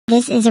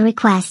This is a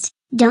request.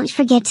 Don't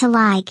forget to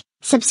like,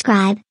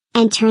 subscribe,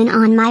 and turn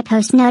on my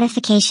post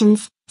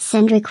notifications.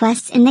 Send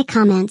requests in the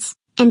comments,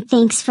 and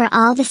thanks for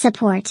all the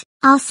support.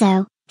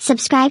 Also,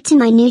 subscribe to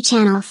my new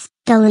channels.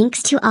 The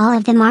links to all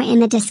of them are in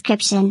the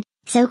description,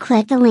 so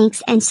click the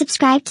links and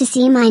subscribe to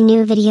see my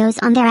new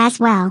videos on there as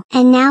well.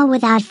 And now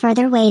without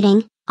further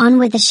waiting, on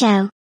with the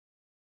show.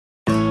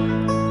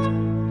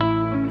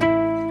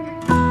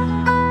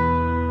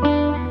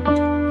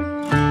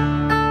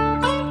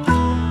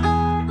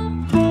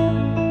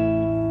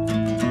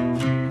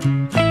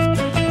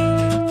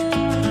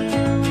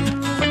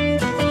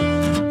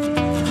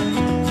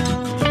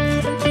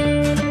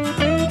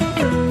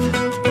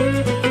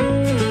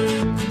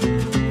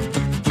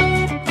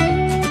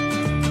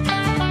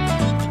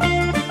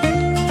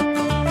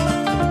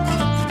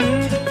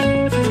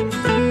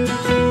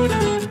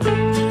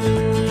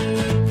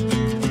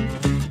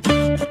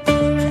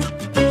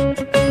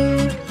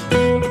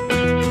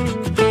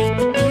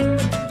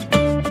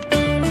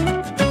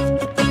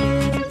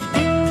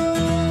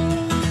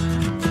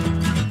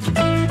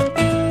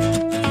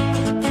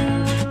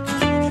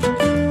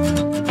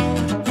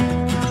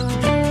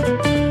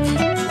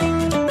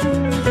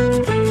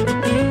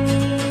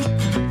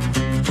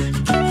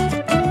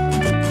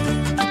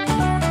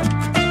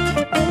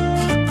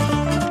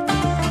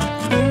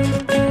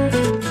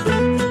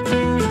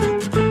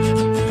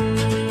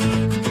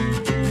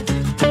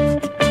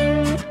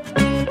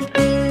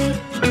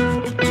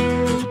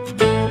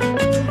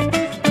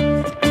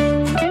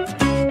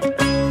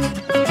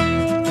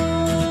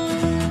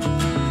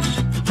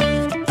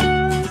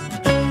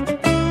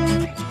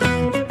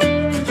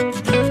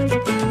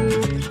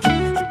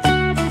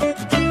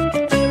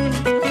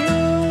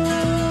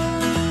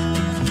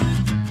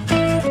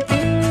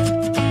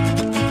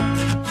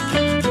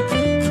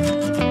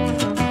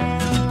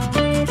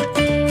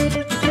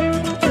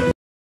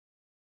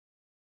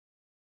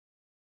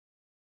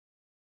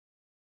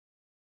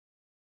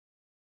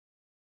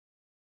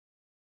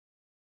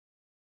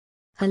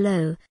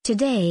 Hello,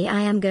 today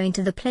I am going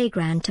to the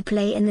playground to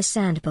play in the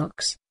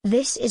sandbox.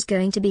 This is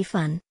going to be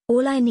fun.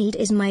 All I need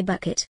is my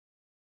bucket.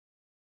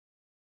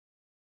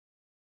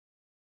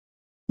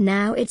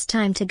 Now it's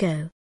time to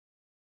go.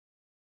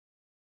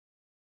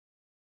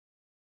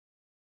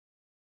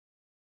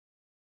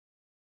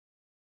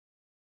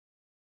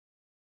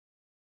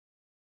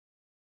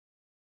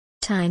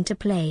 Time to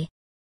play.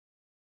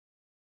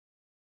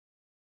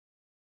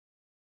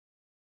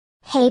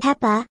 Hey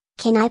Peppa,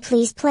 can I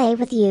please play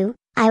with you?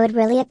 I would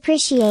really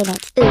appreciate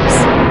it. Oops.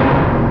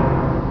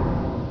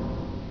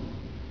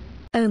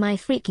 Oh my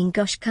freaking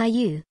gosh,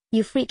 Caillou,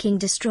 you freaking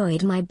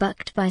destroyed my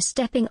bucket by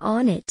stepping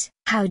on it.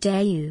 How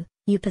dare you,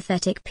 you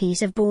pathetic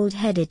piece of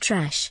bald-headed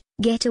trash.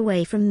 Get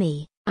away from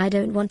me, I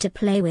don't want to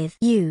play with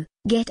you.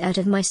 Get out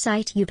of my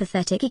sight, you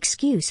pathetic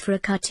excuse for a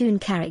cartoon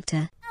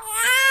character.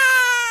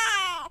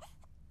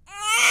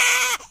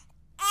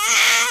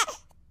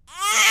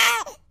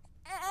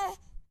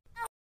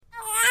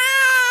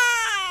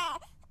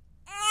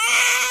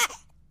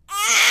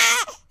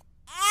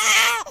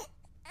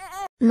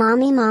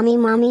 Mommy.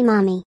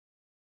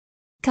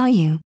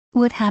 Caillou,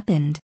 what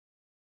happened?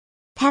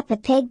 Peppa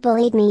Pig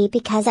bullied me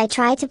because I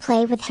tried to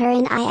play with her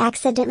and I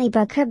accidentally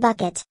broke her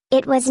bucket.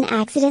 It was an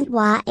accident.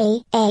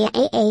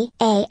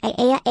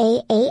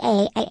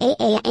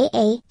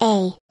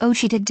 Oh,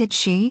 she did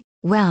she?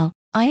 Well,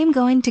 I am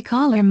going to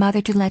call her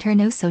mother to let her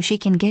know so she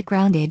can get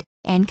grounded.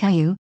 And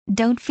Caillou,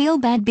 don't feel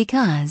bad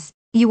because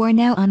you are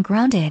now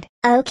ungrounded.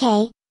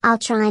 Okay, I'll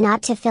try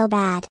not to feel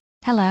bad.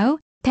 Hello,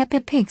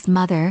 Peppa Pig's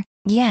mother.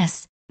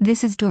 Yes,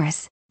 this is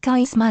Doris,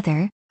 Caillou's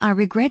mother. I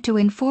regret to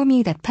inform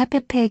you that Peppa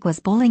Pig was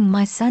bullying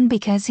my son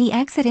because he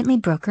accidentally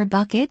broke her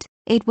bucket.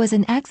 It was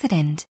an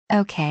accident.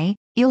 Okay,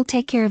 you'll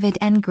take care of it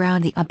and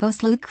ground the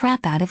absolute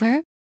crap out of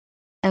her?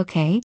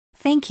 Okay,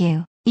 thank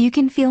you. You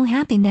can feel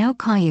happy now,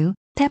 Caillou.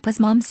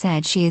 Peppa's mom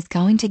said she is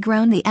going to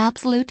ground the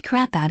absolute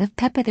crap out of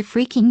Peppa the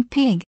freaking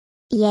pig.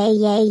 Yay.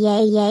 Yes.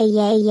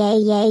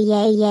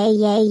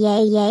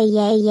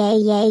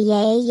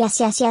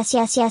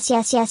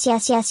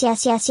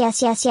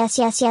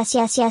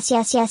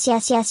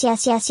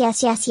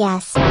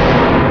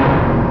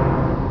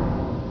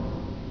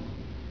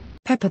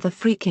 Peppa the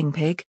freaking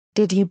pig,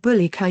 did you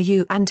bully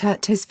Caillou and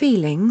hurt his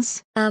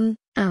feelings?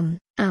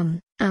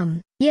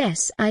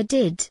 Yes, I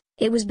did.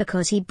 It was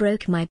because he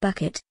broke my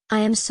bucket. I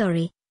am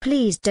sorry.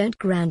 Please don't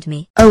ground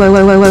me. Peppa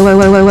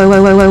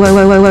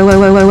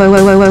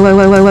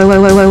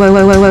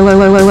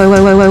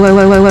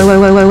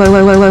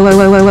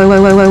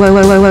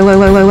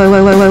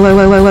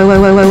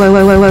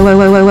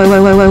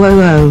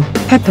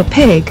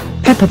Pig,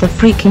 Peppa the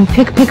freaking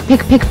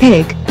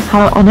pig.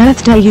 How on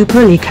earth dare you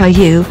bully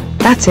Caillou?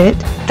 That's it,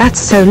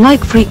 that's so like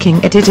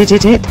freaking it.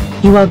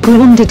 You are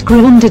grounded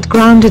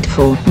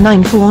for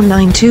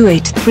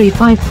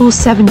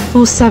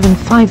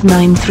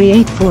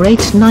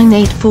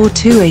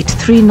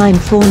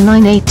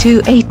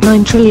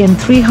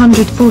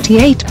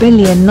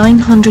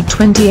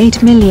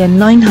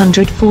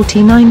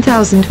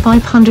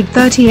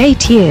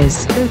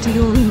years. Go to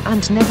your room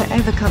and never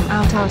ever come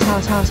out.